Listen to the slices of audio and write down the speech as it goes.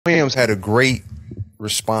Williams had a great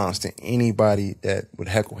response to anybody that would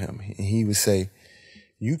heckle him. And he would say,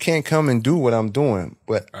 you can't come and do what I'm doing,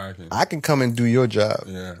 but I can come and do your job.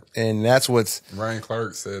 Yeah. And that's what's... Ryan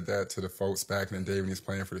Clark said that to the folks back in the day when he was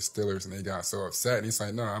playing for the Steelers, and they got so upset. And he's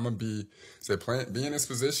like, no, I'm going to be in this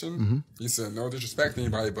position. He said, no disrespect to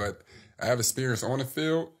anybody, but I have experience on the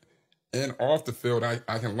field and off the field.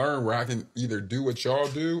 I can learn where I can either do what y'all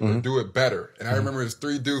do or do it better. And I remember there's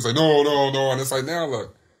 3 dudes like, no. And it's like, now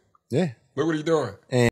look. Yeah. Look what he's doing. And